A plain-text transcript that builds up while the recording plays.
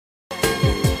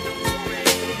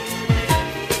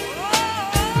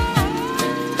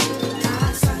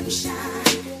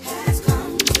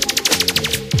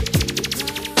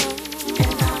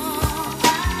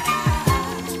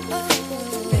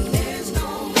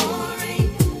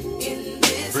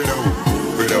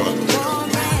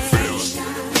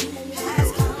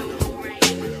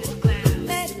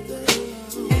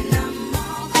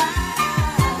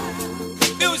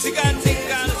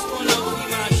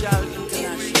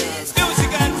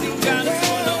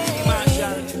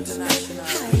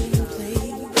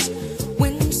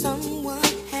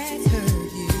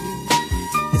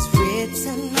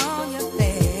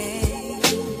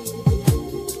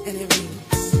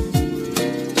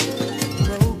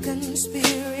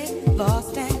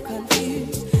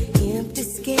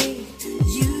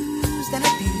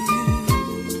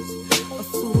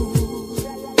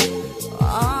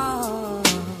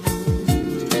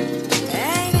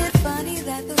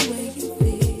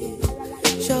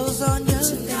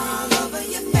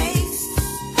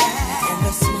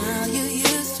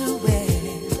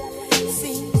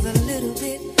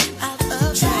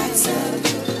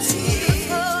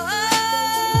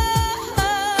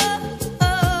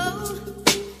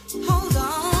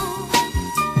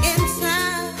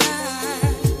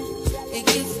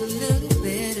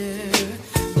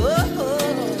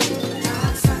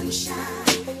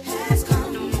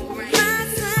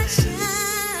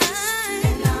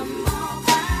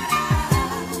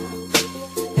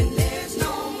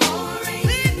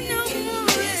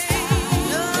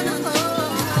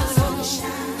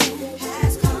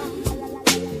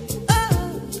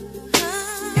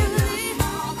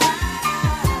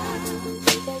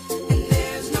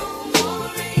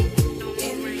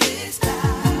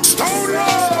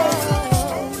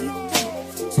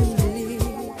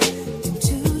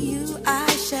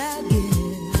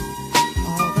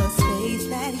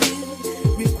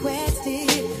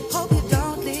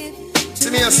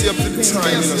See me, I see up to the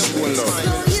time, you know, school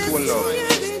love. School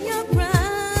love.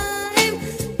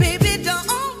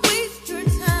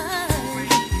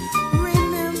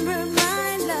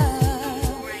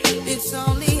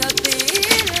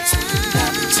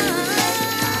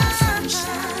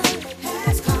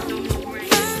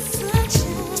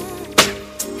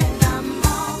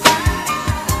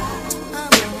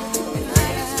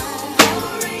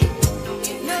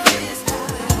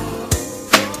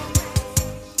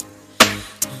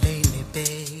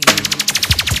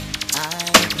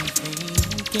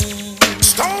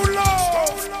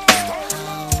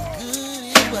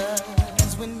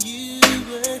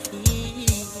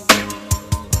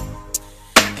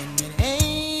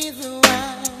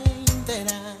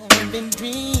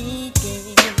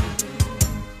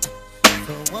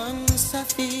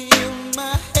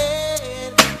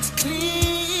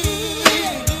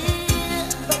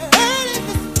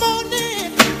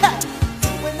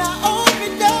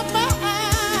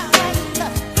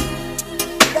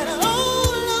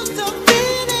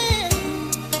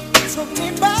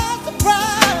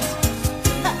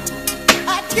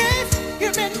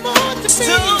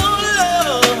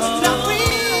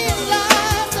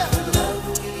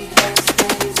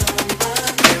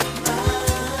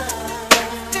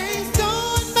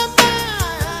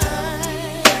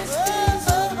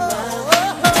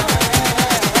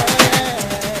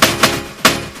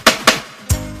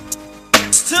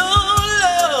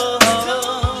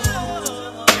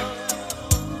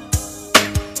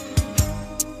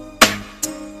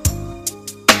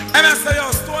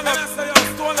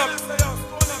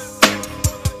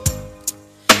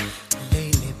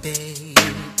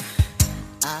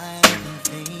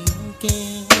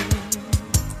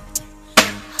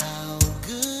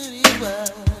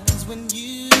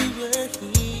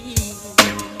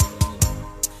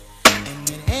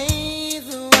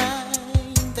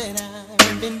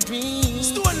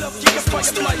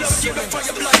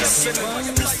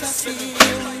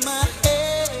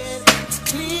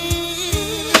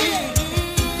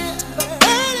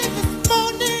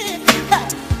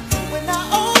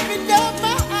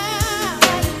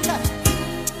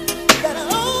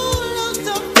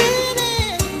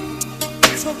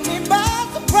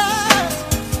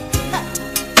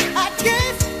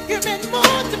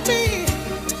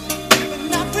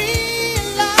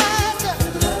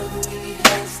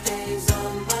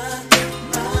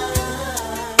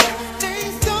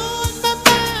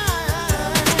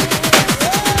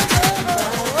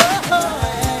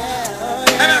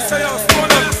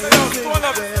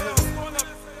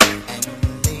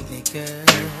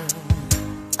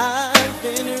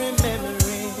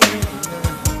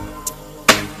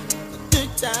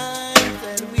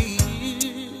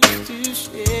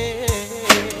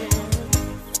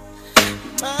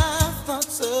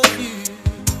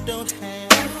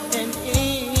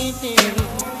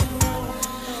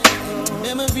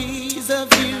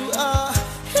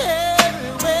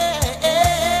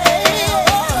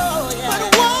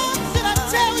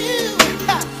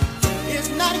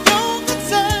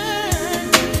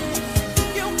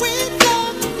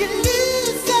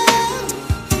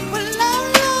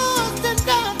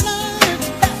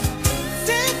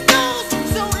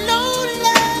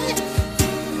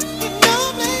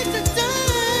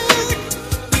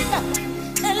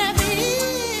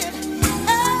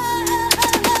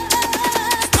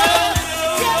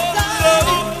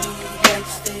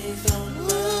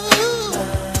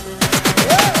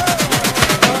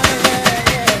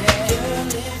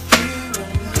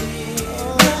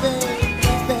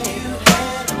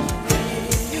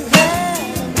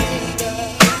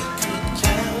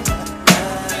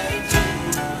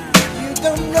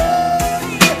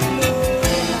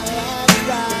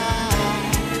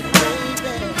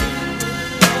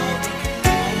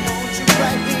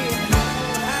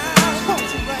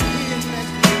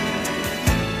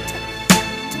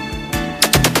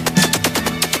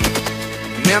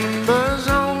 Members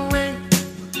only,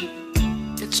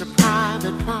 it's a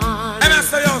private party. And I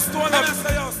say,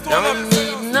 don't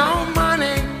need no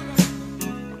money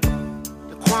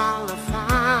to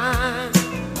qualify.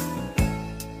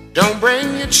 Don't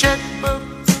bring your checkbook,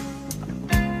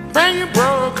 bring your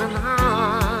broken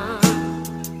heart,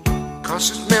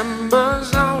 'cause it's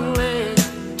members only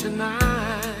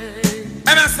tonight.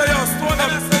 And I say,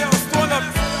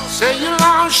 say you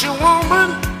lost your woman,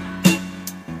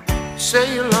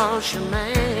 say you lost your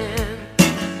man.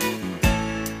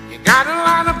 You got a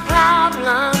lot of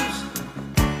problems,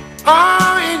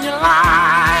 oh, in your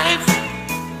life.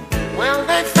 Well,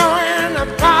 they throw in a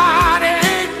party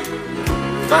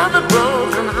for the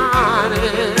broken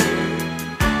hearted,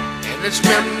 and it's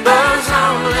members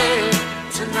only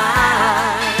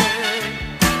tonight.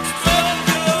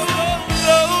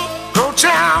 Go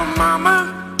tell mama,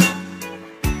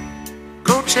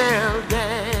 go tell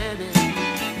daddy,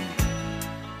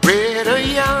 red or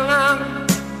yellow,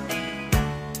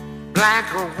 black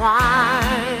or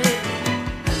white,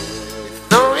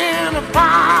 throwing a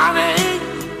party,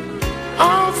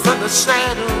 all for the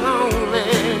sad and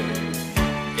lonely.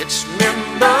 It's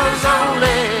members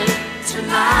only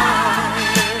tonight.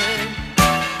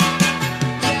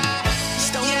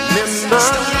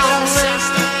 Members only.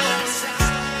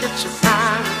 It's a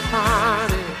private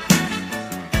party.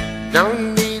 Don't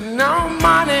need no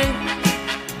money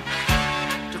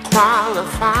to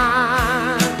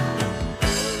qualify.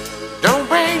 Don't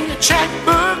bring your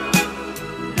checkbook,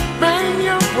 bring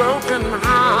your broken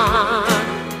heart,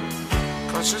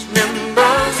 'cause it's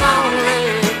members only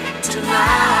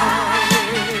tonight.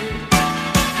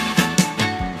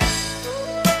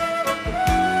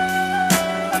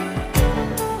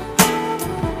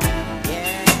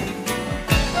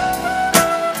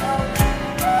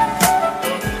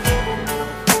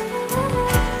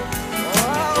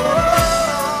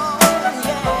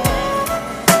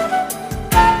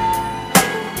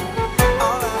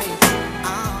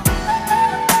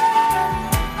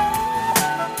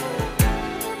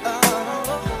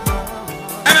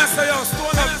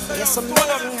 It's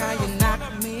amazing how you knock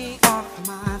me off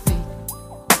my feet.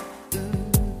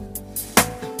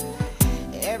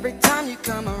 Every time you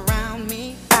come around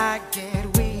me, I get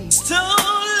weak. So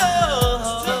low.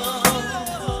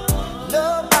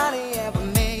 Nobody ever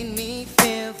made me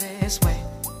feel this way.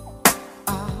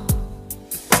 Oh.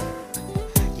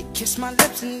 You kiss my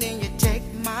lips and then you take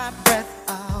my breath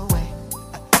away.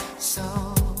 So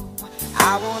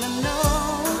I wanna know.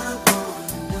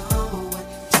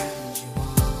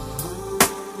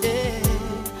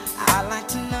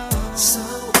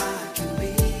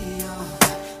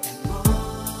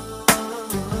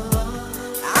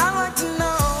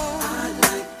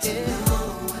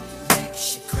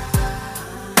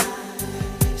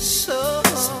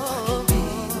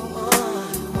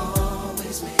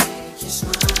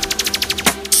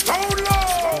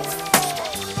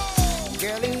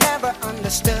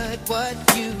 Understood what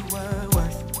you were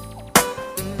worth.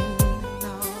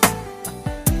 No.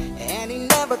 And he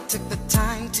never took the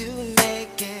time to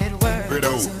make it work.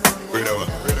 No.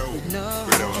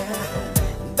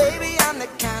 Baby, I'm the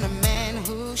kind of man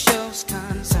who shows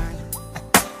concern.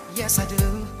 Yes, I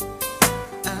do.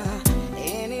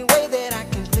 Any way that I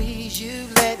can please you,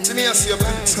 let me. Today I see a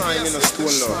good time in a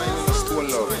store love. Store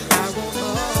love.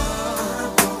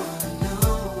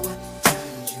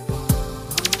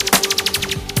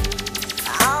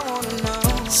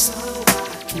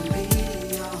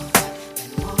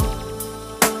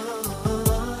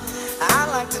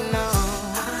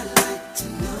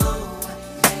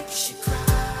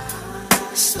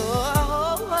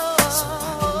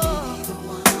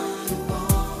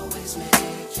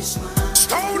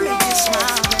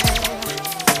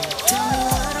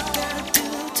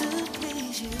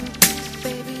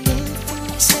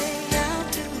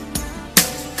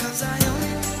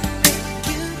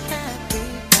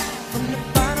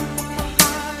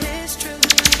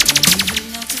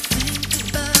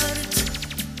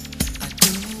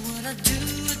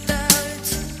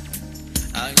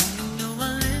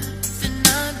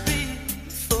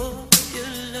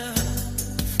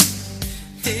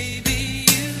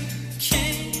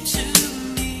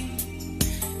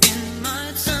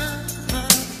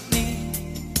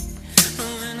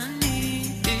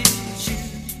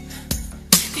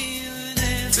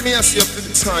 Me I see up to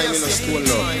the time in a store love.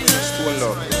 Store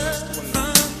love.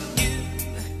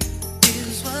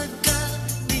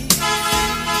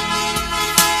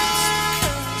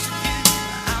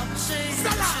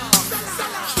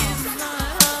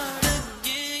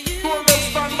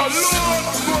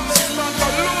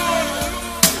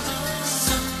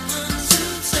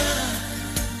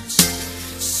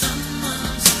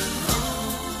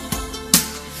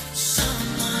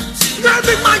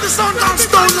 Big Mike is on down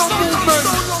Stone Love Movement.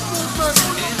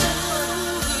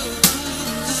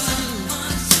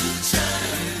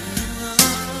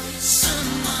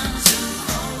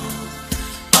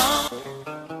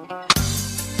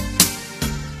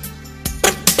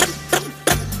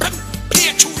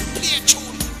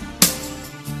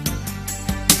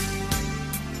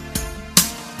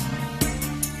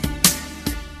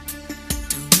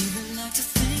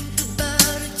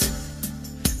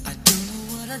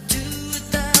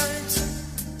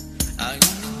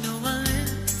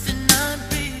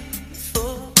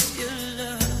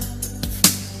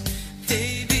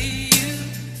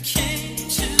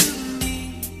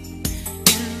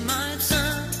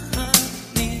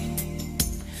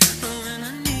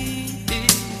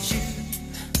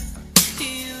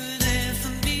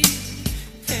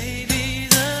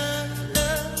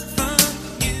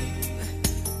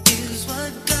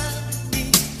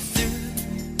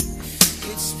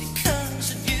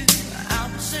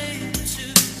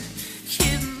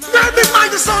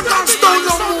 sound and stone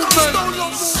your movement.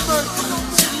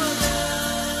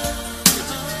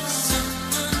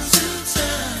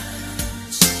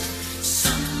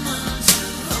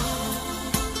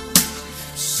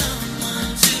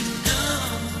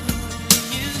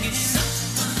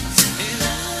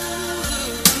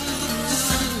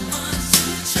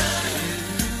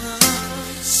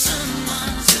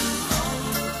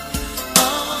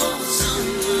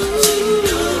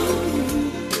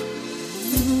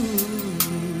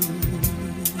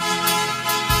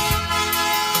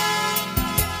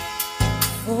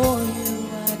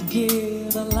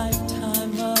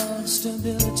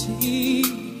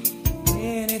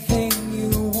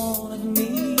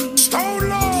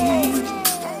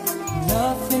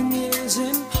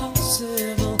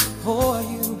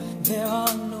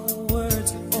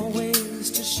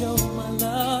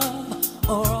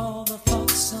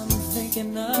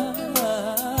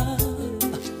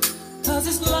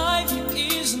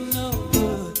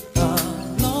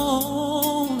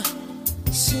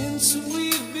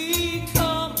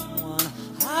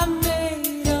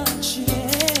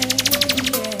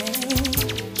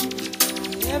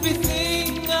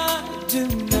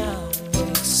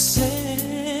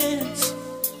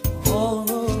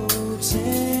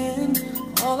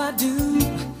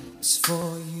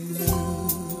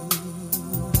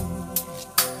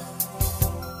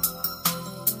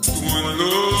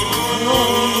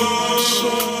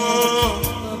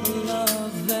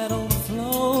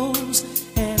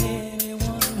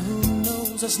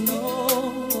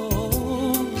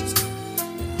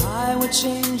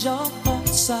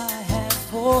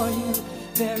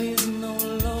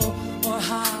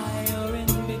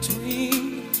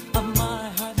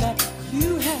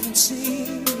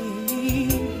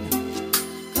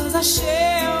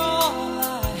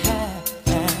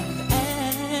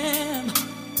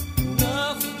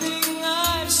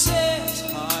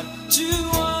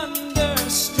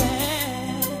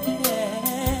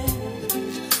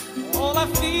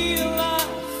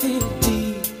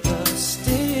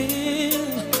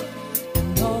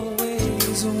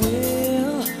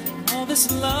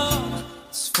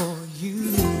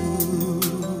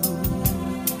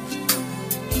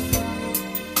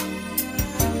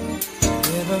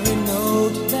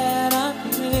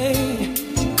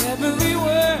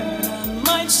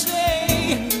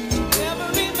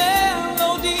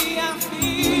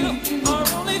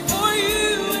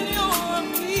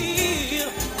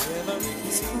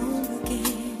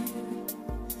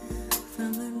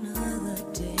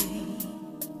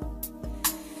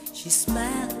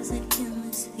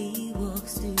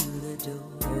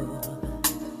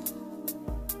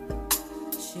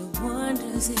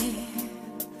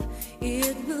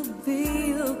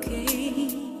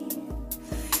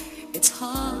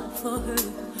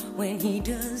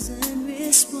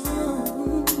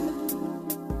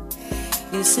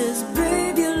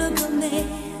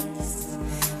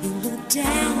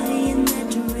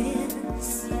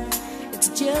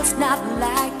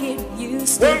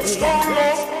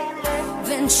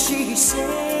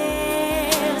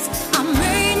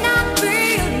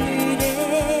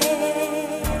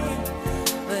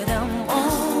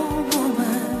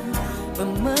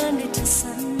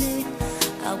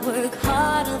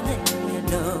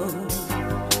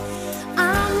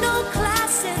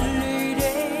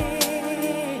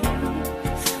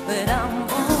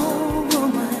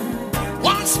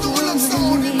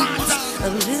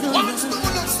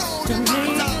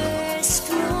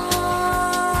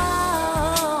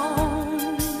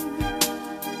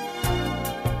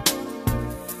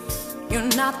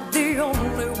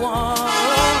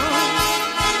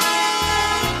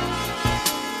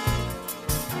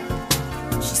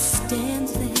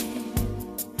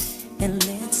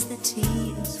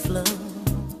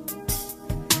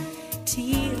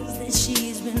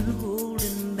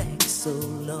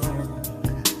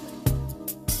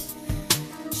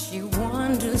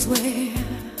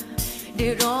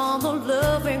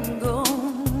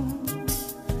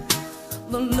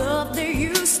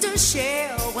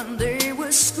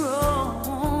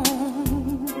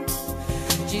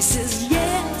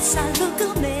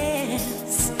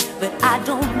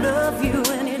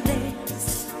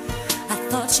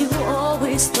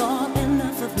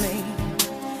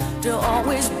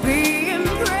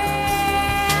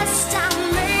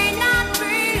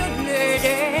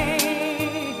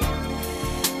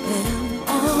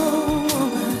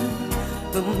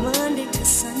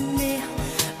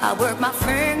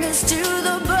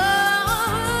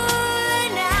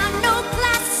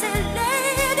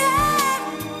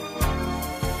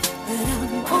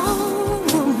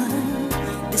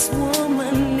 This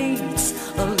woman needs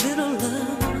a little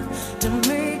love to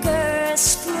make her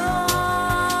strong.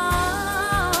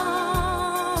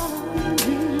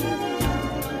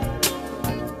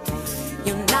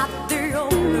 you're not the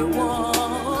only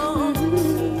one.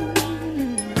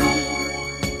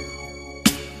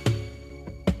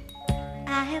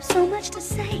 I have so much to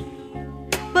say,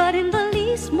 but in the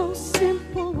least most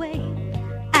simple way,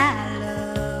 I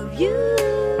love you.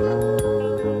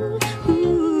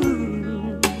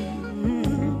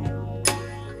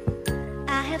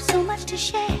 I have so much to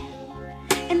share,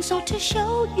 and so to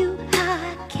show you how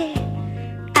I care,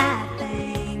 I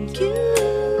thank you.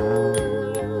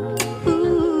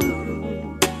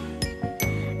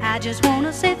 I just want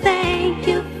to say thank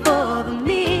you for the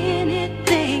many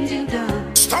things you've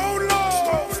done. Stone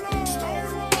Love!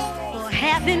 For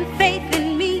having faith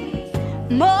in me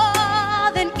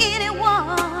more than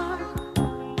anyone.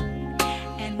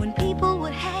 And when people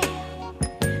would have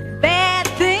bad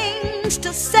things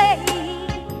to say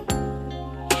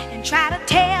and try to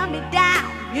tear me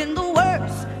down in the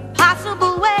worst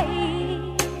possible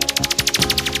way,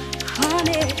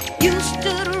 honey, you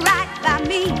stood right by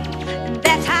me, and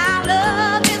that's how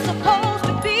love is supposed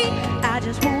to be. I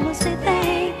just want to say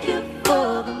thank you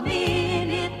for the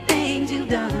many things you've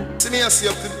done. See me, I see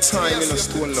up to the time in a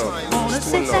Stone Love. I want to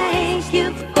say thank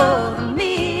you for the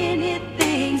many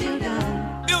things you've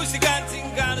done. Music and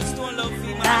thing got a Stone Love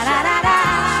for my Da da da da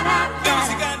da.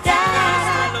 Music and thing got a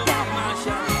Stone Love for my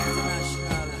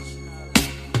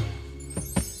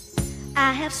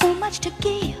I have so much to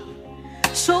give,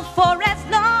 so for as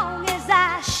long as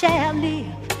I shall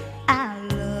live, I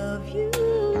love you.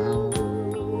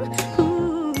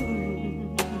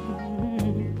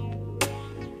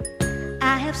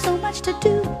 I have so much to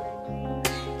do,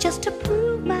 just to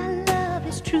prove my love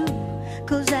is true,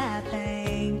 'cause I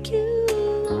thank you.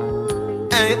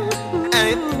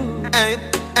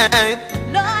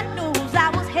 Lord knows I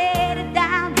was headed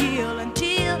downhill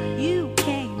until you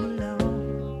came along.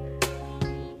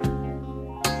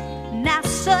 Now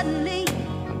suddenly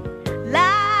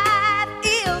life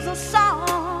is a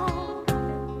song,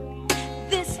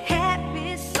 this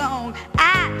happy song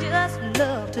I just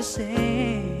love to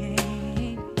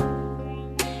sing,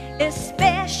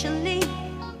 especially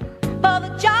for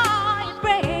the joy it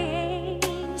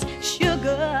brings.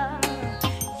 Sugar,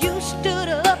 you stood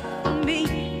up for me,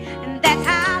 and that's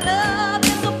how love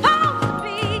is supposed to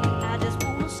be. I just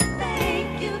want to say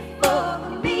thank you for the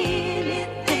many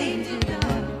things you've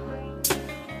done.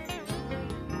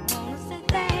 I want to say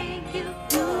thank you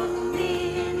for the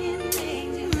many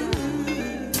things you've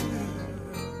done.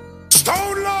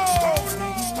 Stone Love!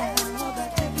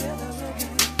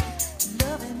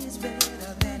 Loving is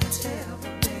better than it's ever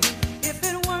been. If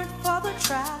it weren't for the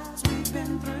trials we've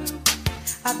been through,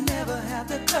 I'd never have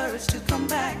the courage to come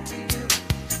back to you.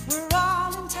 We're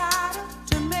all entitled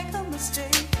to make a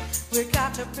mistake. We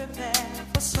got to prepare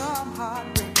for some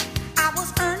heartbreak. I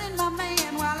was earning my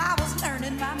man while I was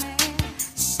learning my man,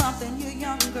 something you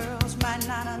young girls might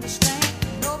not understand.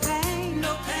 No pain,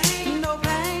 no pain, no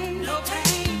pain, no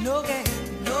pain, no gain,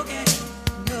 no gain,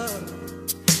 no.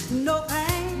 No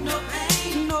pain, no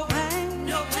pain, no pain,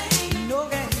 no pain, no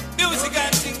gain. Music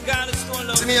and thing got a Stone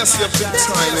Love. See me, I see up to the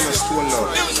time in a Stone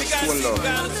Love. Music and Stone thing Love.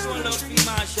 got a Stone Love for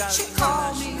my She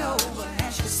called me over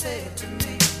and she said to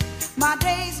me, my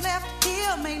days left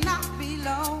here may not be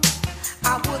long.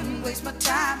 I wouldn't waste my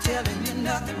time telling you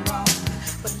nothing wrong.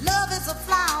 But love is a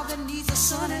flower that needs the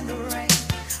sun and the rain.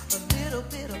 A little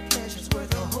bit of pleasure's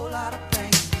worth a whole lot of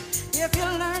pain. If you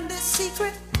learn this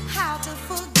secret, how to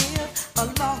forgive, a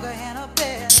longer and a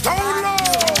better Stone Love!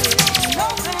 No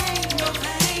pain, no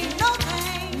pain, no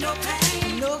pain, no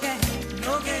pain, no gain,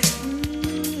 no gain.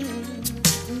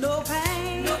 No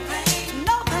pain, no pain,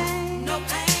 no pain, no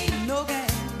pain, no gain,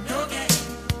 no gain.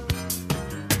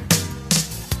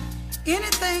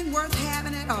 Anything worth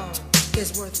having at all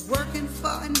is worth working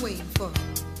for and waiting for.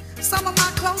 Some of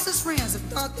my closest friends have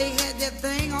thought they had their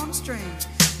thing on a string,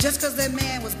 just 'cause their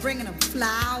man was bringing them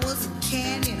flowers and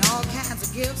candy and all kinds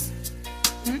of gifts.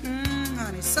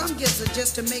 Honey, some gifts are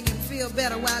just to make him feel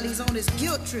better while he's on his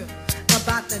guilt trip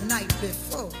about the night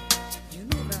before. You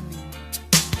know what I mean?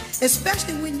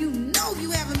 Especially when you know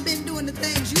you haven't been doing the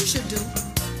things you should do.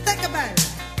 Think about it.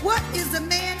 What is the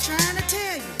man trying to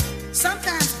tell you?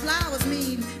 Sometimes flowers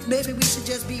mean maybe we should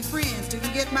just be friends. Do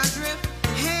you get my drift?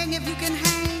 Hang if you can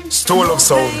hang. Stone Love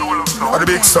sound. Or the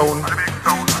big sound.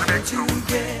 To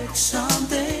get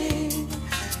something,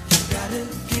 you gotta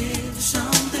give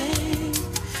something.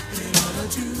 In order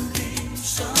to give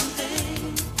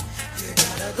something, you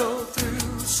gotta go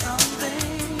through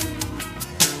something.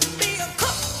 Be a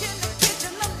cook in the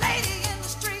kitchen, a lady in the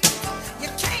street. You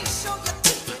can't show your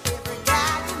teeth to every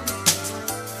guy you meet.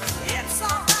 It's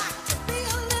alright to be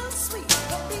a little sweet,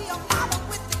 but be a mama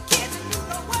with the kids and you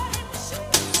know what it is.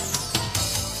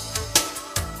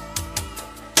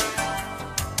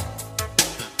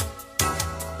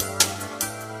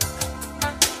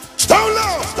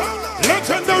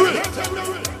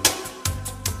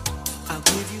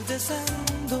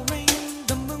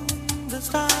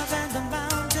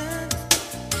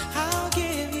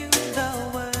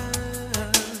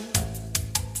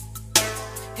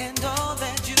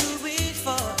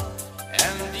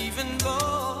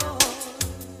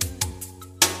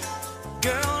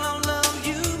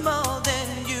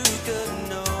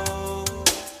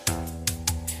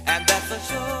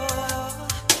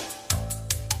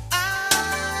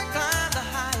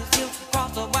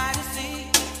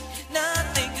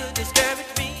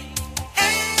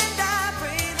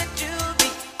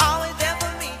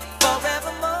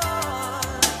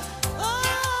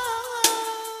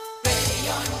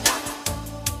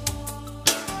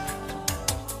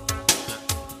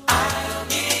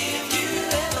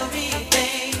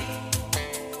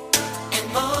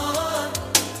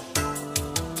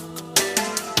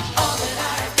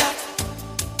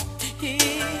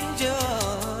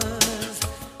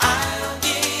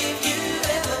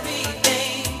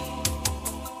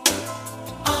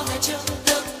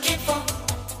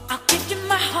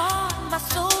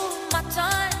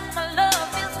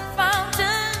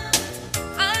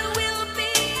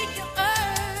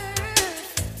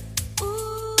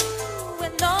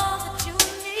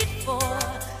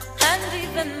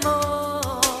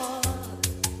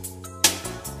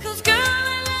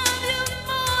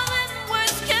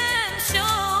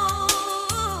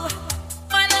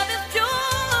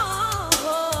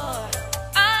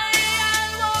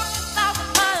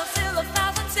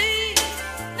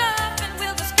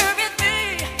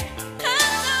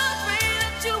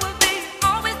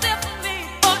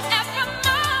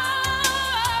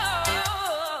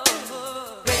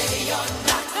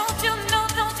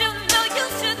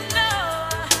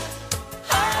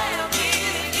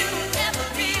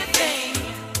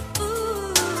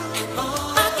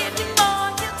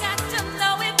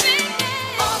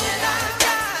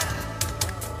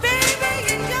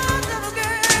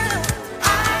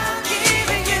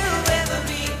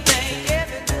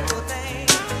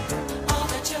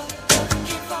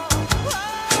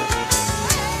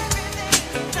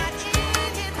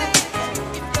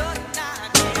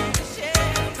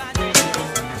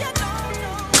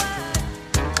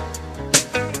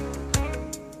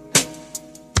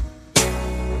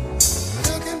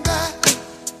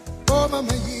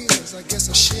 I guess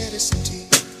I shed some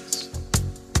tears.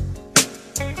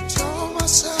 I told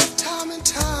myself time and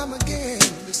time again,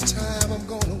 this time I'm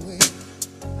gonna win.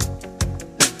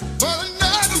 But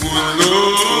another fight.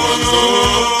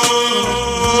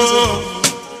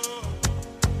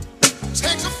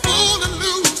 Takes a fool to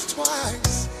lose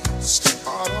twice.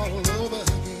 Start all over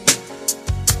again.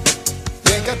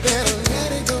 Think I better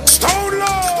let it go. Stone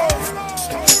Love.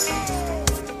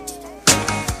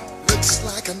 Looks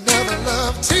like another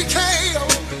love TKO.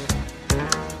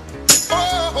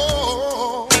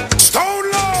 Oh,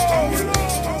 Stone Love.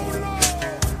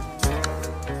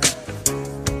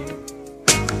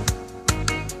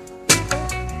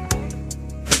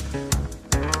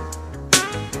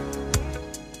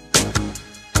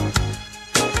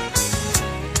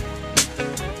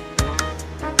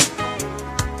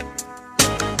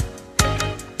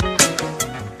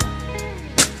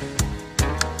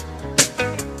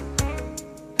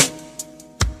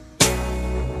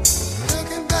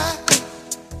 looking back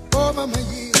over my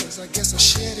years, I guess I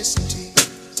shed some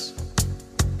tears.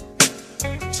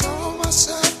 Told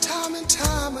myself time and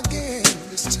time again,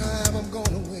 this time I'm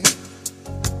gonna win.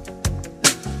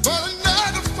 But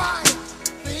another fight,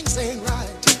 things ain't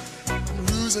right, I'm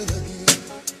losing again.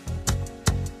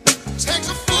 Takes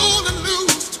a fool to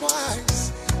lose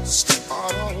twice,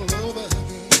 start all over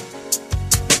again.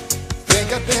 Think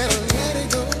I better let it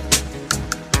go.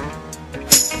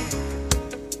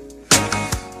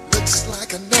 Looks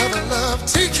like another love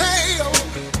TKO.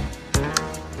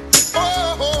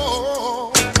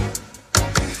 Oh,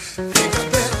 think I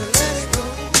better let it go.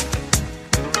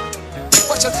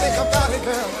 What you think about it,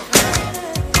 girl?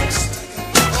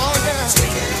 Oh yeah.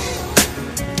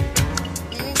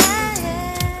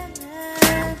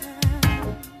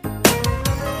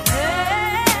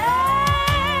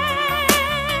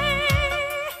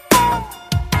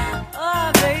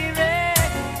 Oh, baby.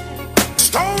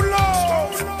 Stone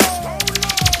Love.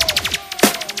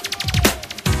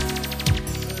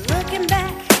 Looking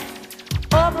back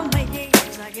over my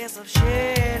years, I guess I've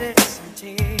shed some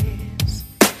tears.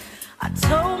 I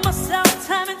told myself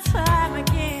time and time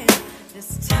again,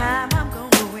 this time I'm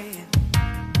gonna win.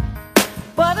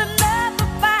 But another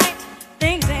fight,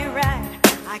 things ain't right,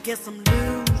 I guess I'm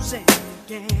losing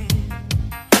again.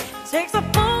 Takes a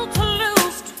fool to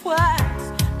lose twice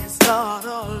and start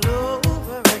all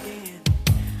over again.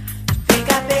 I think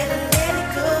I better let it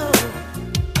go.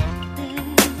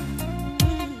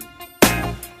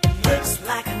 Looks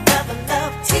like another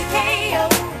love TKO.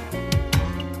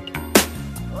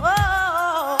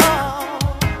 Oh,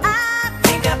 I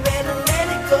think I better let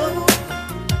it go.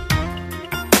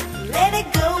 Let it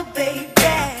go, baby.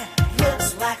 Looks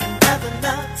like another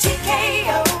love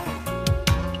TKO.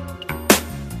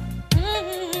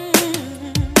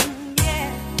 Yeah.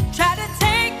 Try to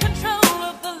take control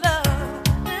of the love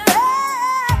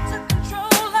that took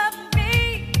control of me.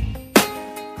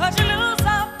 'Cause you lose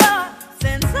our thoughts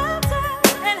and sometimes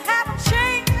and haven't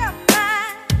changed your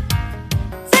mind.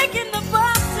 Taking the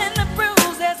bumps and the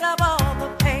bruises of all the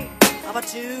pain of a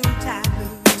two-time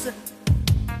loser.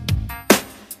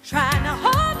 Trying to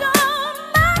hold on,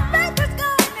 my faith is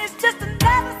gone. It's just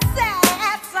another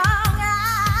sad song.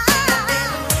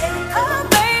 Oh,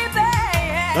 baby.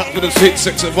 Not for the sweet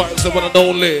sexy voice, the one and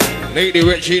only Lady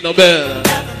Regina Bell.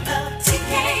 Another love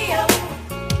TKO.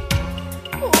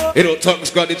 You know, tongues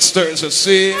got it stirs the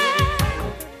sea.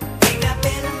 Think I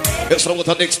better let That's what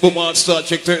our next Boom Star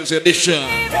Check Thursday edition.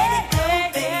 it go,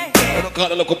 baby. I don't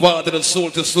call it like a part of the soul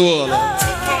to soul.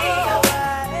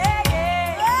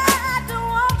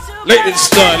 Ladies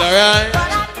style, alright?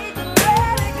 But I need to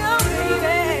let it go,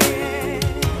 baby.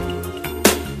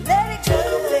 Let it go,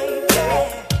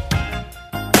 baby.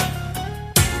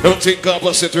 Don't think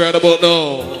opposite right about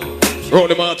now. Roll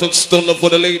them out and stun up for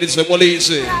the ladies and more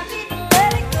easy. I need to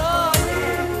let it go,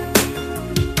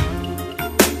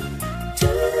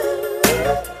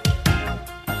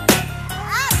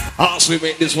 As we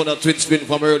make this one a twin spin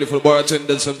from early for the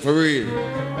bartenders and for real.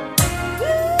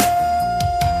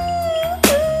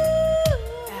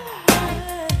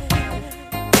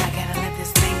 I gotta let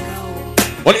this thing go.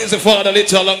 What is the father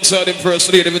little alongside him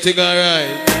first lady? Everything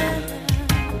alright?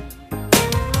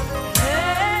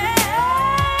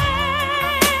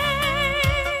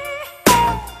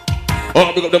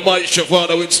 Oh, big up the maestro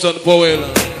father Winston Powell.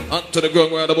 Onto the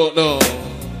ground right about now.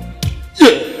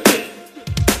 Yeah.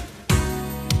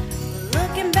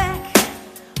 Looking back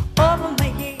over my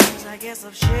years, I guess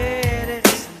I've shed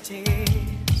some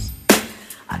tears.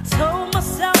 I told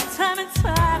myself time and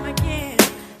time again,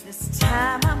 this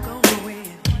time I'm gonna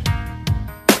win.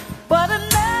 But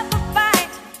another fight,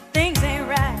 things ain't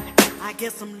right, I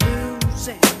guess I'm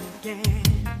losing again.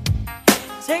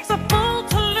 Takes a fool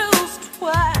to lose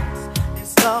twice and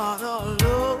start all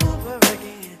over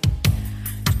again.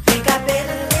 Think I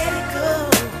better let it go.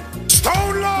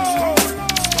 Stone Lord.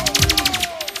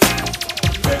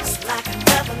 Looks like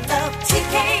another love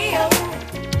TKO.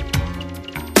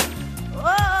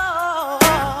 Oh,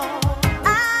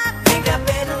 I think I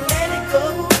better let it go.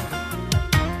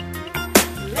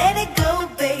 Let it go,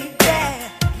 baby.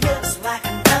 Looks like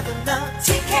another love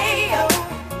TKO.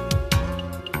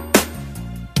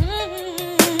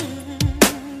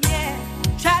 Yeah.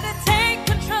 Try to take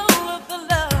control of the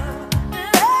love.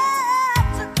 Love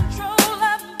took control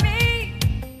of me.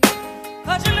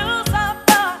 'Cause you lose our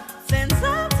thought, sense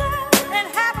of time, and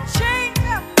have a change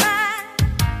of mind.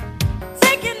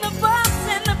 Taking the bumps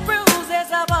and the bruises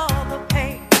of all the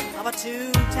pain of a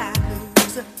two-time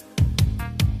loser.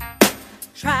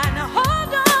 Trying to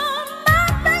hold on, my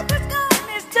faith is gone.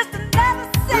 It's just another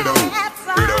sad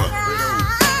song.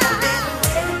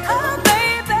 Oh,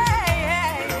 baby,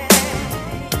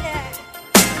 yeah.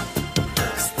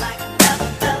 Looks like another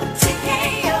love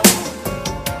TKO.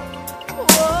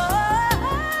 Whoa,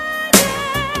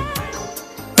 yeah.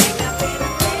 Think I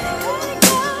better let it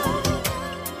go,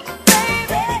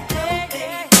 baby.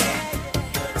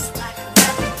 Looks like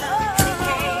another love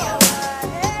TKO.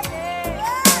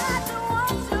 I don't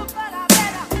want to, but I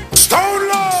better. Stone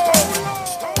Lord.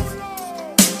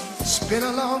 It's been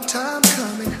a long time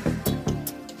coming.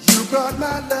 You brought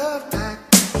my love back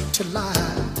to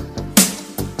life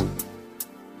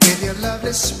with your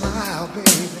lovely smile,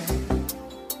 baby.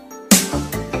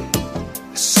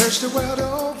 I searched the world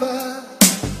over.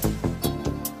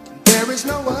 There is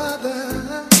no other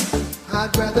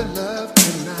I'd rather love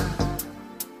tonight.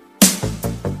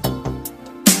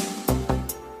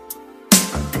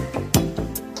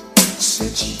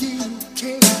 Since you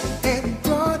came and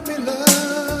brought me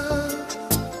love,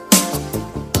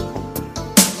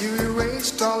 you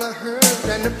erased all the hurt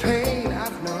and the pain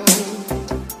I've known.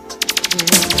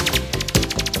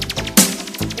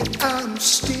 And I'm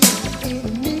still in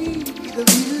need of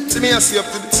you. See me, I see up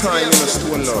to the time in a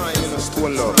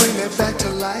Stone Lord. Bring me back to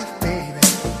life, baby.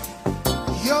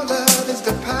 Your love is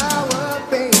the power,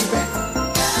 baby.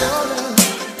 Your love.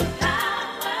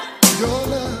 Your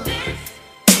love.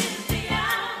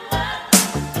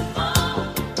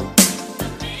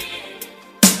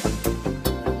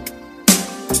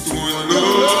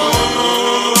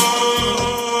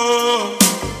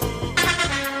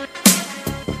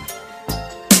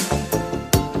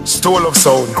 Stone Love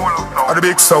sound. Or the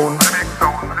big sound.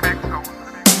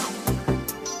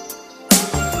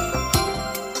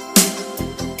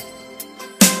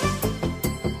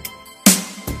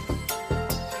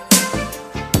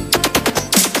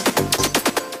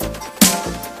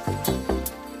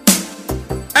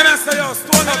 And I say, yo,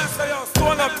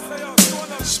 Stone Love.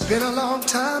 It's been a long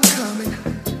time coming.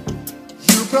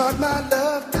 You brought my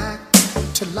love back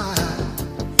to life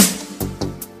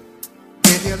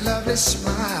with your lovely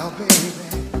smile, baby.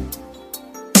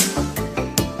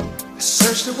 I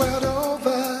searched the world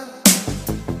over.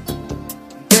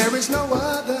 There is no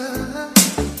other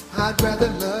I'd rather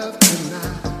love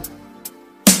tonight.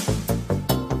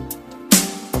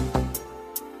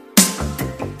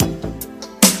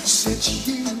 Since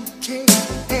you came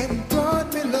and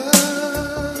brought me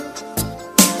love,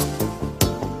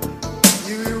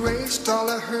 you erased all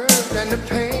the hurt and the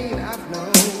pain I've known.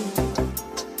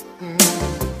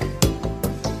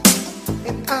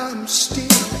 And I'm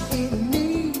still in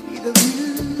need of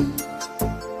you.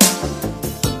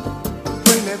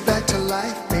 Bring me back to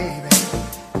life, baby.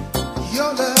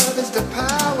 Your love is the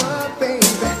power,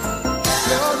 baby.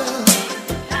 Your love.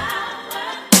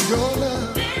 Your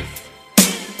love.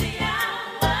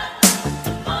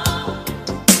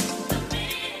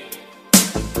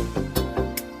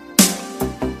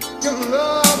 Your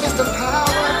love is the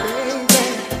power, baby.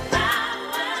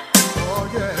 Oh,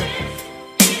 yeah.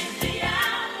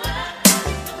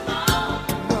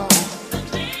 No,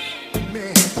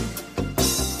 man.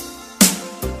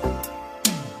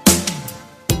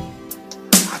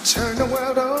 I turn the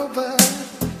world over,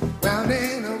 round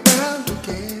and around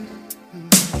again,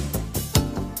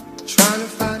 trying to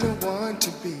find the one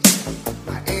to be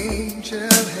my angel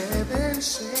heaven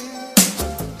sent.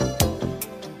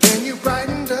 Then you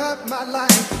brightened up my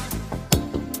life.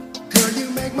 Girl, you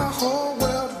make my whole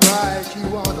world right.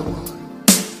 You are the one.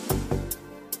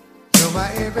 You're my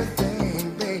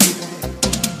everything, baby.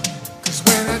 'Cause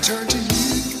when I turned to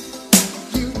you,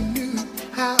 you knew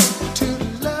how to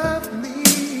love me.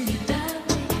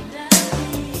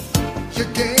 You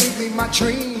gave me my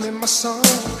dream and my song,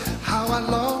 how I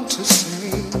long to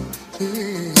sing.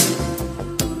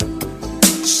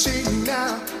 See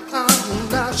now I'm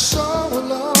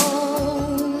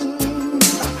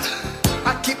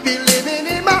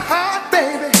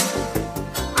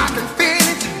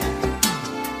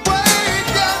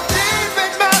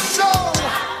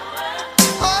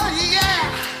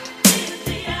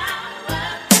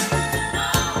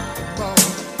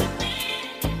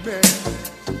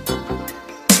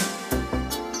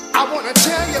wanna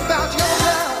tell you about your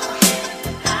love.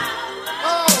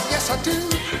 Oh, yes I do.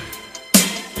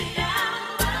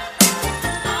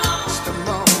 It's the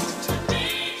moment,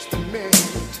 it's the minute.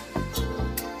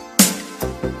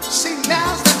 See,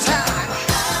 now's the time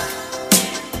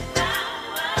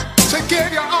to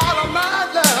give you all of my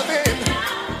loving.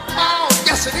 Oh,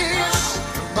 yes it is.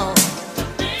 The moment,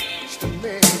 it's the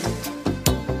minute.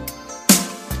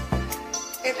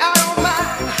 And I don't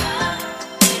mind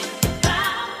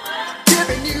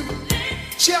giving you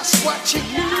just what you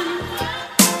need.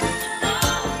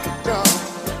 No,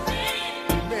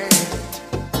 man.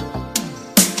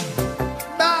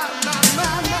 My.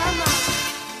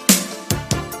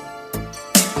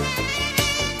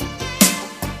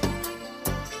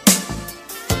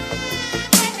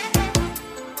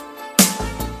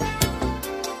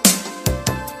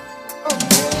 Oh,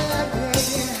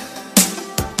 yeah.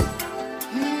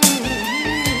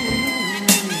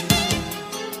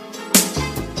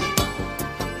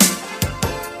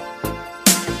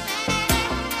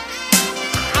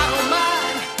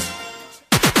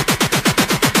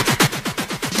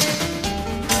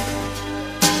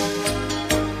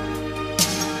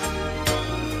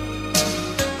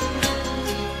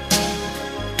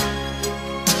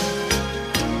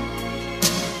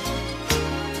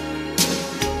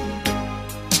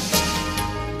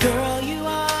 Girl, you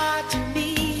are to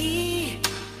me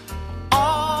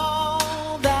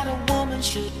all that a woman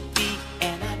should be,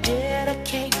 and I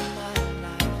dedicate my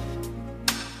life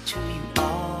to you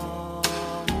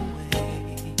always.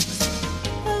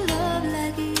 A love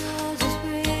like yours is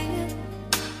rare.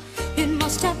 It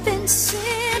must have been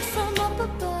sent from up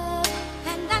above,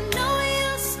 and I know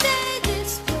you'll stay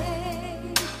this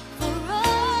way for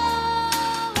always.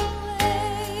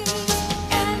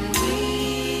 And we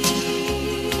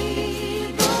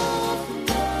both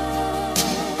know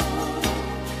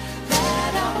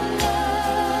that our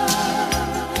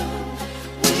love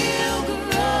will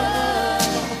grow,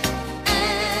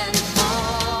 and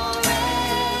forever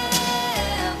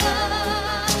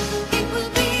it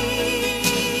will be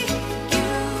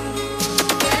you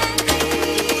and me.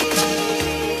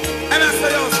 And I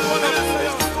say, yo, stand up.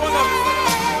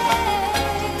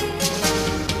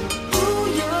 Ooh,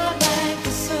 you're like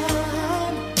the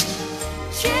sun,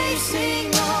 chasing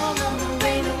all of the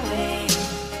rain away.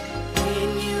 When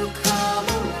you come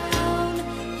around,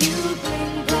 you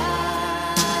bring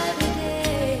brighter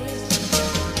days.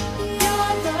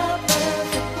 You're the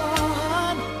perfect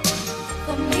one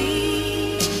for me,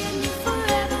 and you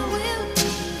forever will be.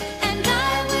 And I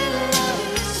will love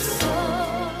you so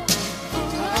for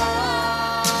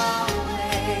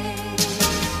always.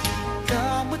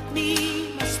 Come with me,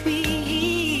 my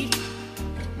sweet.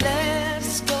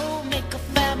 Let's go make a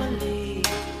family,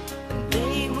 and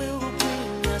they will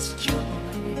bring us joy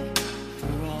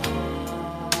for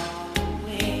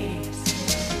always.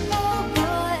 Oh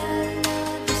boy, I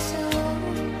love you so.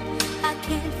 I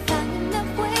can't find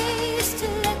enough ways to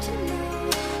let you know,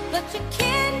 but you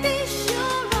can be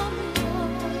sure I'm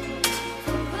yours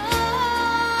for always.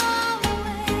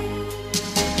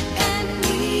 And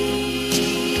we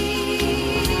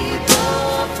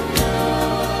both know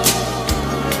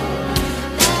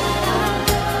that our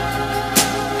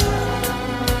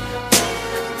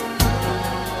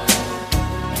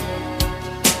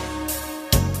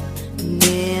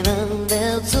Never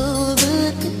felt so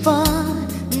good before.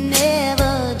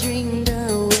 Never dreamed I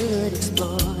would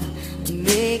explore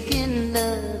making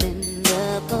love in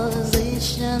the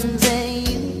positions that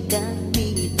you got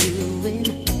me doing.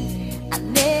 I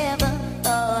never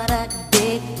thought I'd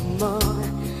beg for more.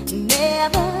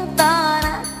 Never thought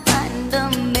I'd find a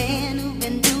man who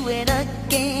can do it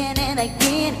again and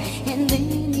again, and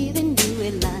then even do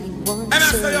it like once And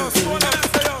I say, yo, again. stand up.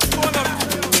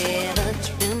 Never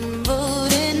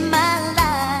trembled in my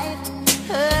life,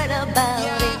 heard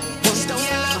about it once. Now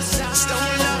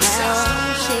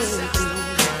I'm shaking,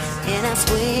 and I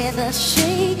swear the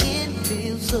shaking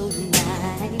feels so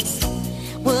nice.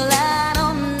 Well, I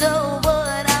don't know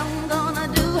what I'm gonna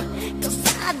do, 'cause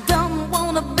I don't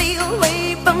wanna be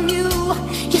away from you.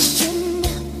 You shouldn't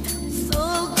have felt so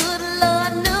good,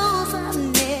 Lord knows I've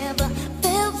never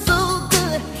felt so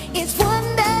good. It's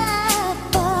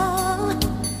wonderful.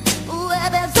 Well,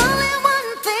 there's only one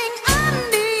thing I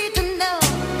need to know.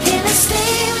 Can I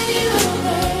stay with you,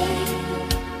 babe,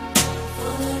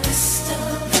 for the rest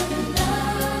of the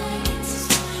night?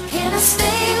 Can I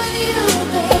stay with you,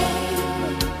 babe?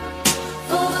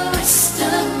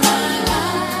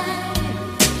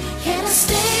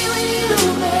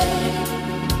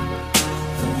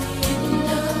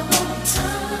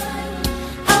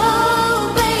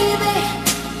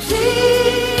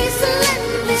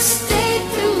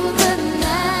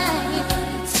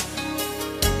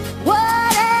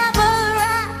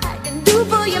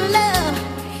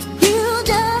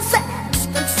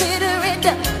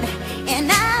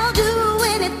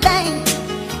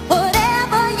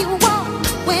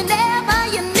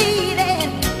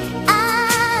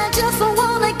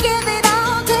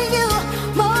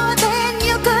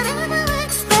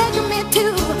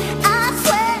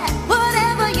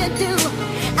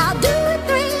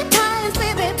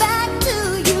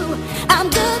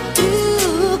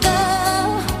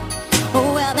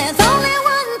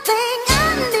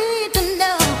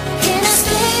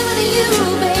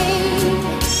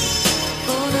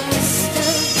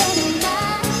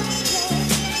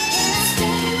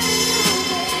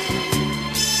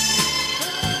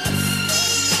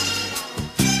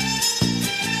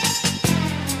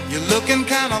 looking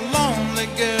kinda lonely,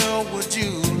 girl. Would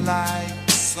you like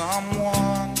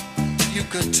someone you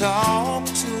could talk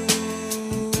to?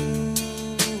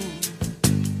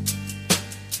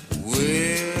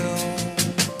 Well,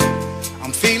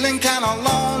 I'm feeling kinda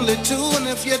lonely too, and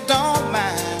if you don't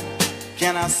mind,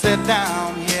 can I sit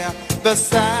down here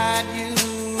beside you?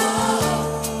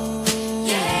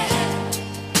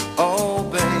 Oh,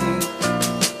 babe.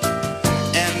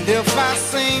 And if I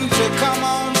seem to come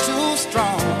on too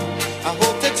strong, I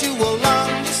hope that you will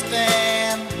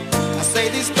understand. I say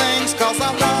these things cause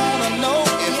I wanna know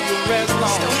if you're as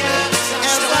long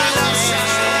as I am.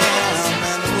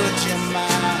 And would you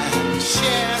mind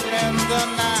sharing the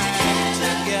night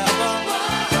together?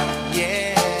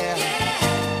 Yeah,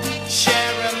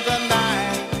 sharing the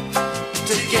night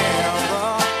together.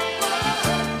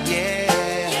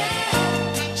 Yeah,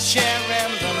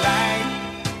 sharing the night.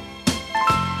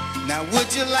 Now would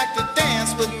you like to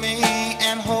dance with me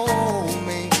and hold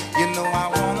me? You know I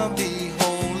wanna be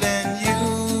holding you,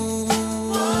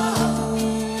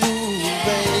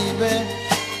 baby.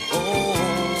 Oh,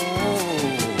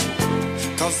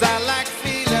 cause I like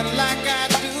feeling like I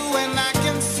do, and I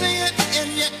can see it in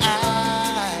your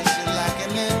eyes. You're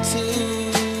liking it too.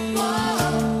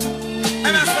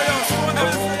 And I say,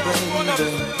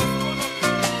 baby.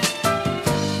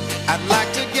 I'd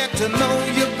like to get to know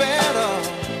you better.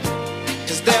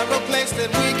 Is there a place that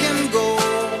we can go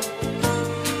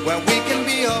where we can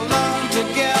be alone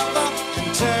together and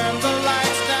turn the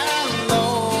lights down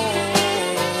low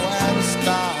and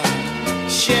start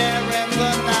sharing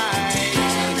the night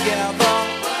together?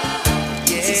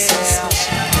 Yeah,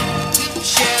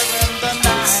 sharing the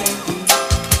night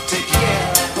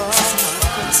together.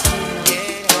 Yeah,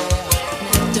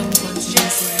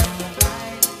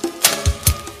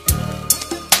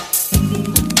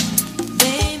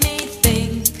 They may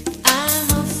think I'm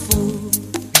a fool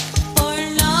for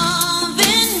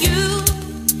loving you.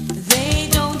 They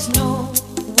don't know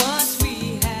what we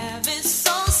have is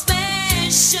so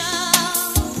special.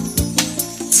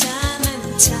 Time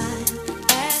and time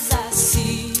as I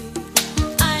see you,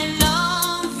 I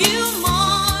love you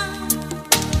more.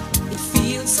 It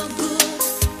feels so good,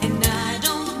 and I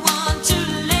don't want to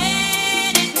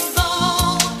let it go.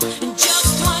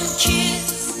 Just one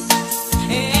kiss,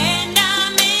 and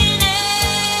I'm in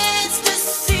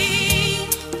ecstasy.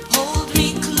 Hold me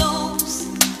close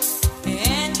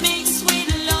and make sweet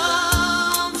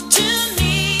love to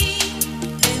me.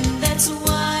 And that's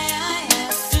why I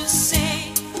have to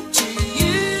say to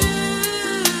you,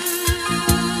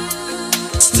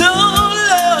 Stone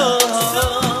love.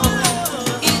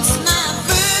 it's my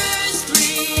first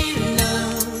real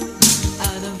love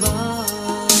out of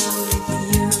all of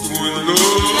you.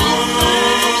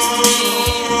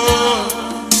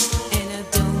 And I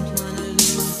don't wanna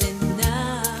lose it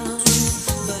now.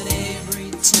 But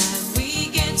every time we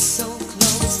get so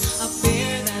close, I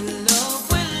fear that love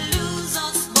will lose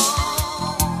us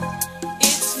both.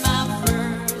 It's my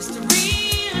first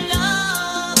real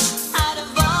love out of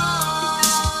all.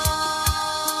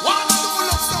 What's the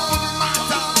love song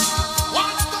matter?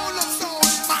 What's the love song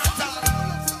matter?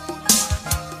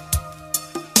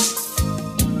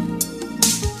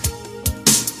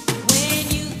 When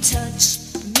you touch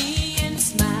me and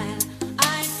smile,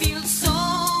 I feel so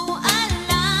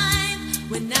alive.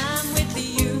 When I'm with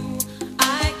you,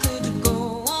 I could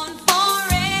go on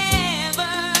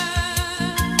forever.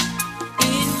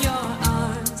 In your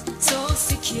arms, so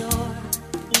secure,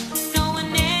 no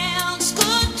one else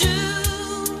could do.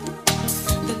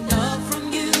 The love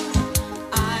from you,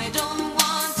 I don't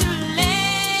want to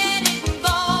let it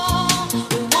go.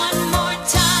 One more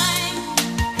time,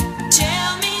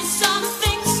 tell me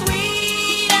something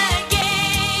sweet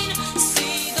again.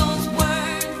 Say those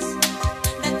words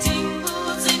that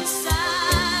tingles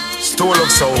inside. Stole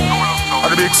of soul, or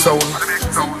the big soul.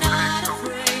 I'm not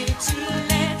afraid to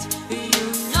let you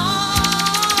know.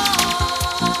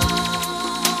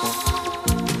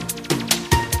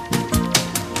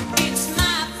 It's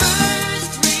my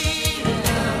first real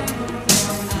love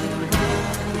out of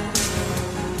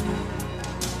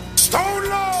Stone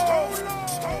Love.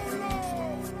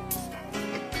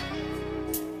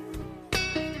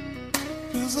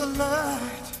 There's a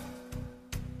light,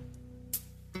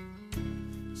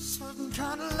 certain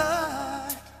kind of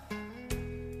light,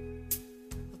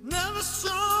 never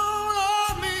shone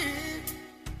on me.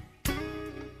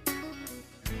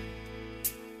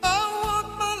 I want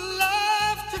my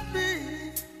life to be,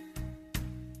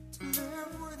 to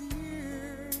live with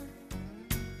you,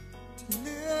 to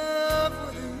live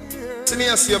with you.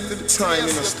 Tenacity up to the time in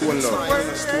a stone love.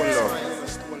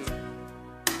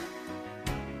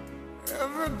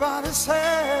 Everybody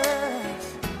say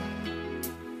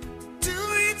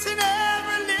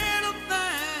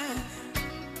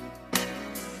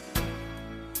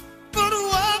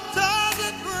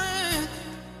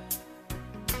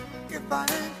I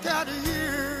ain't got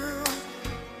you,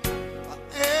 I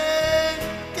ain't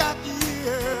got you.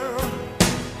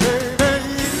 Baby,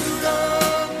 you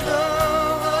don't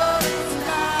know what it's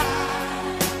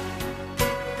like.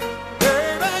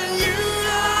 Baby, you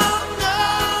don't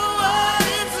know what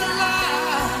it's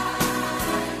like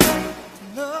to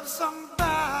love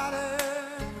somebody,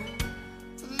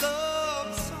 to love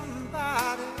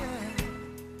somebody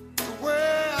the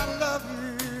way I love you.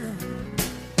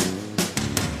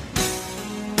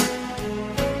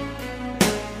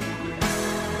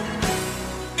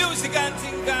 Music and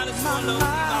thing gonna swallow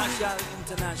Marshall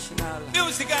International.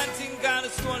 Music and thing gonna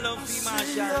swallow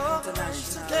Marshall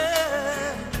International.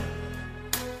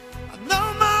 I know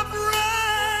my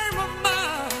frame of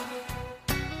mind.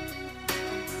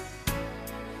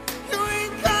 You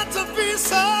ain't got to be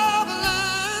so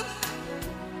blind.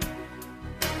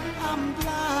 I'm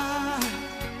blind,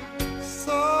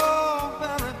 so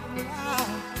very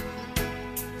blind.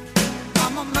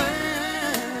 I'm a man.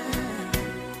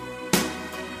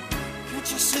 Can't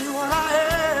you see what I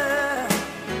am?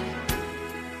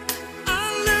 I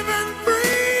live and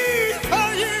breathe for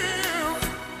you.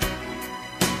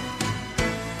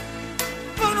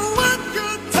 But what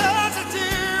good does it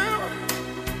do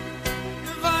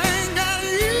if I ain't got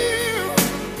you?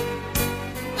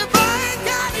 If I ain't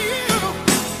got you,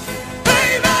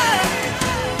 baby,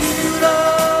 you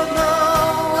don't know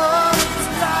what it's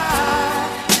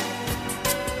like.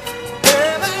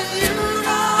 Baby, you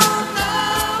don't know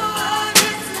what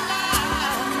it's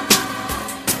like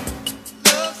to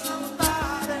love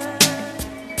somebody,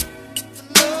 to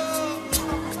love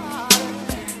somebody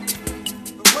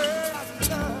the way I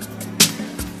love you.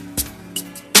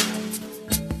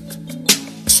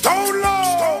 Stone Lord.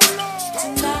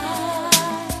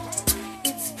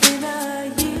 It's been a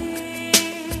year.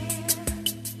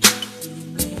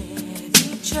 We met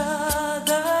each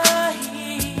other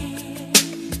here.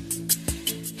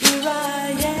 Here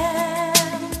I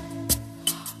am,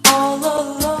 all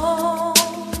alone.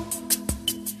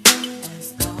 As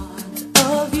thoughts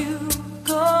of you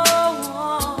go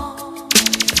on,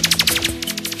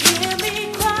 hear me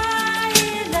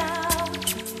crying out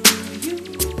to you.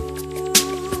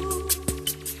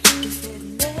 You said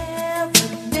never,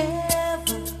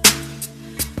 never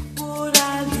would I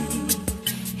leave.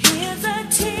 Here's a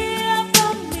tear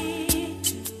from me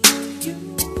to you,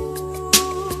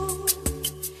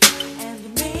 and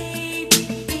maybe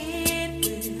it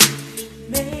will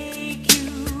make you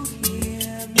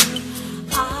hear me.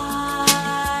 I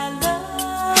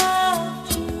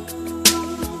loved you.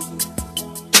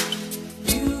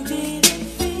 You didn't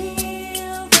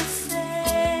feel the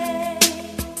same.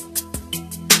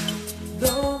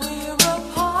 Though we're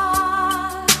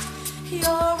apart,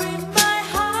 you're in my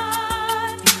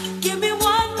heart. Give me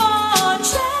one more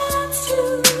chance to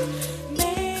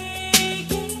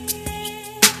make it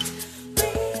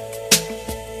real.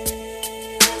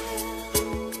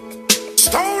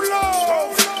 Stone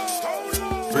Lord.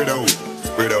 Spread out.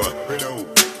 Spread out. Spread out.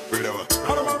 Spread out.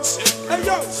 How about shit? Hey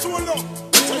yo, swallow.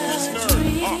 Take this nerd.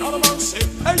 How about shit?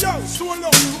 Hey yo,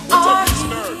 swallow. Take this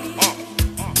nerd.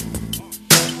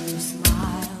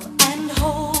 Smile and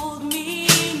hold me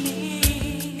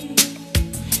near,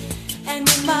 and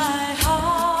in my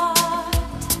heart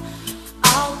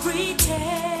I'll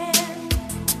pretend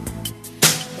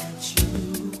that you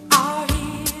are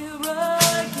here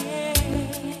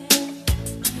again.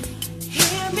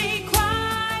 Hear me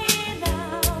crying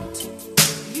out to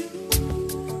you.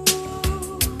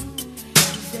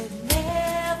 Said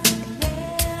never,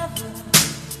 never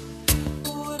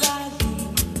would I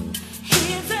leave.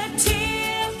 Here's a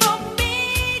tear from me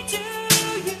to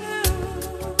you,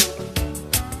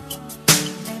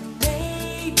 and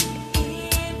maybe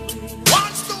it will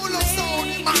Watch the look sound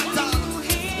in my town.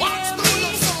 Watch the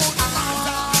look sound in my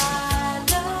town. I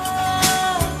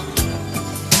love you.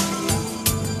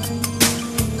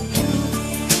 You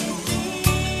didn't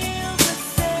feel the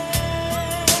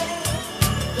same.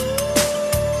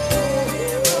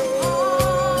 We're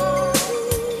apart.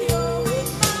 You're in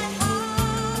my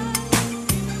heart.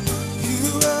 You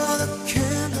are the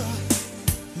candle,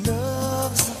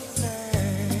 love's the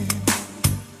flame,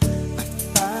 a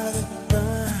fire that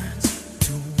burns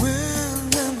to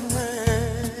wind and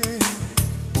rain.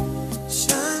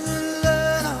 Shine your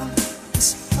light on this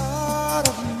heart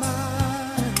of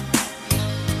mine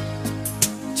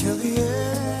till the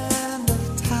end of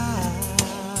time.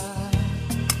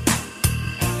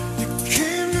 You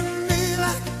came to me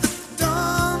like the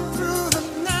dawn through the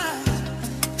night,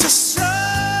 just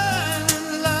shining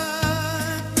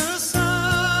like the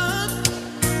sun.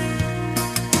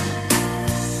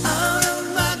 Out of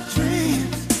my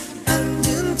dreams and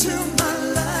into my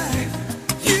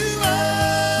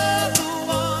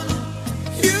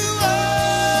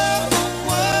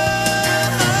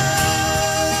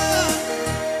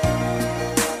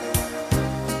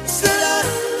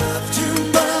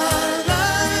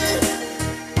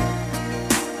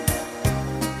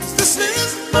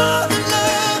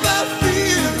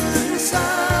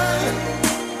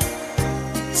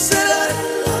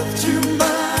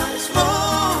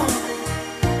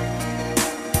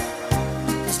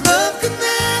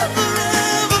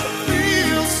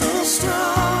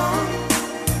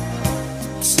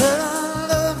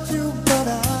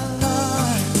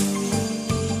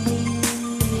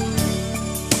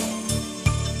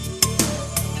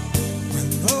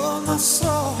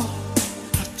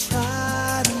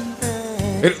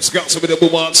It's got to be the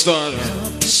boom art star.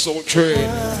 Soul Train.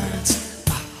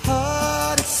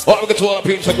 Alright, we get to all the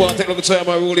people that go and take a look at time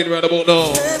I'm rolling right about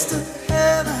now.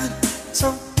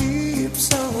 So deep,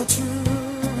 so true.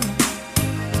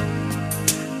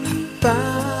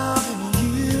 About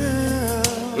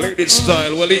you. Ladies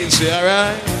style, well easy,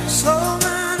 alright? So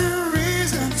many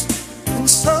reasons and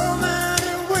so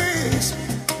many ways.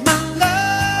 My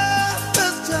life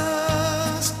has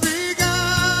just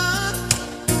begun.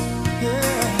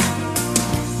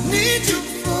 Yeah. Need you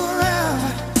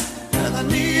forever, and I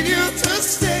need you to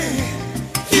stay.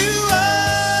 You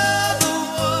are the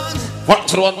one. One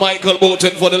to the one, Michael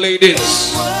Bolton for the ladies.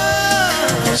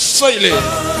 Silent.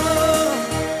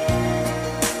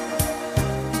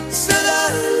 Said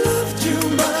I loved you,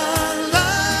 but I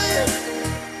lied.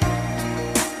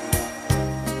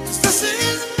 'Cause this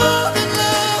is more than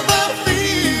love I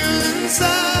feel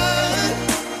inside.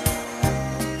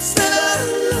 Said I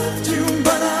loved you,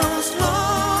 but I was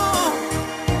wrong.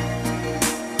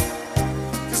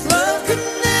 'Cause love could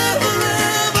never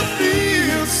ever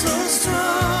feel so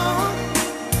strong.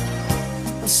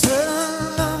 I said I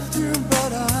loved you,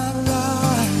 but I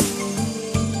lied.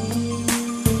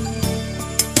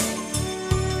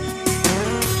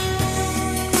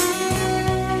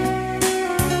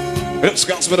 It's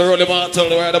got to be the rolling martel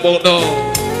right about now.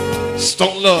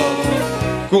 Stone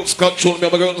Love. Cruise Control, me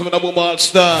and my girls with the boom art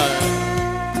star.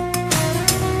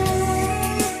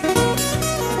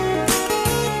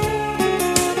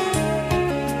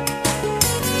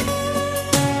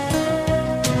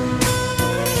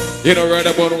 You know, right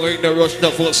about now, in the rush,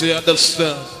 the force, you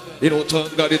understand. You know,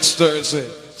 thank God it's Thursday.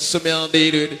 So me and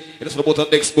David, it's about the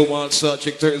next boom art star,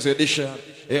 check Thursday edition.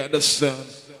 You understand?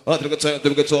 I take the time to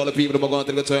get to all the people that are going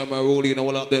to take the time and roll in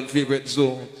all of their favorite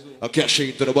zone. I cash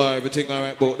into the bar, everything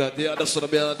alright about that. Yeah, that's what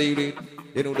I'm dealing.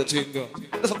 You know the thing.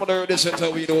 That's what the center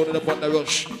we know that upon the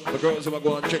rush. The girls who are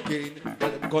going to check in, and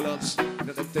them colors, and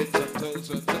them tens and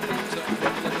thousands.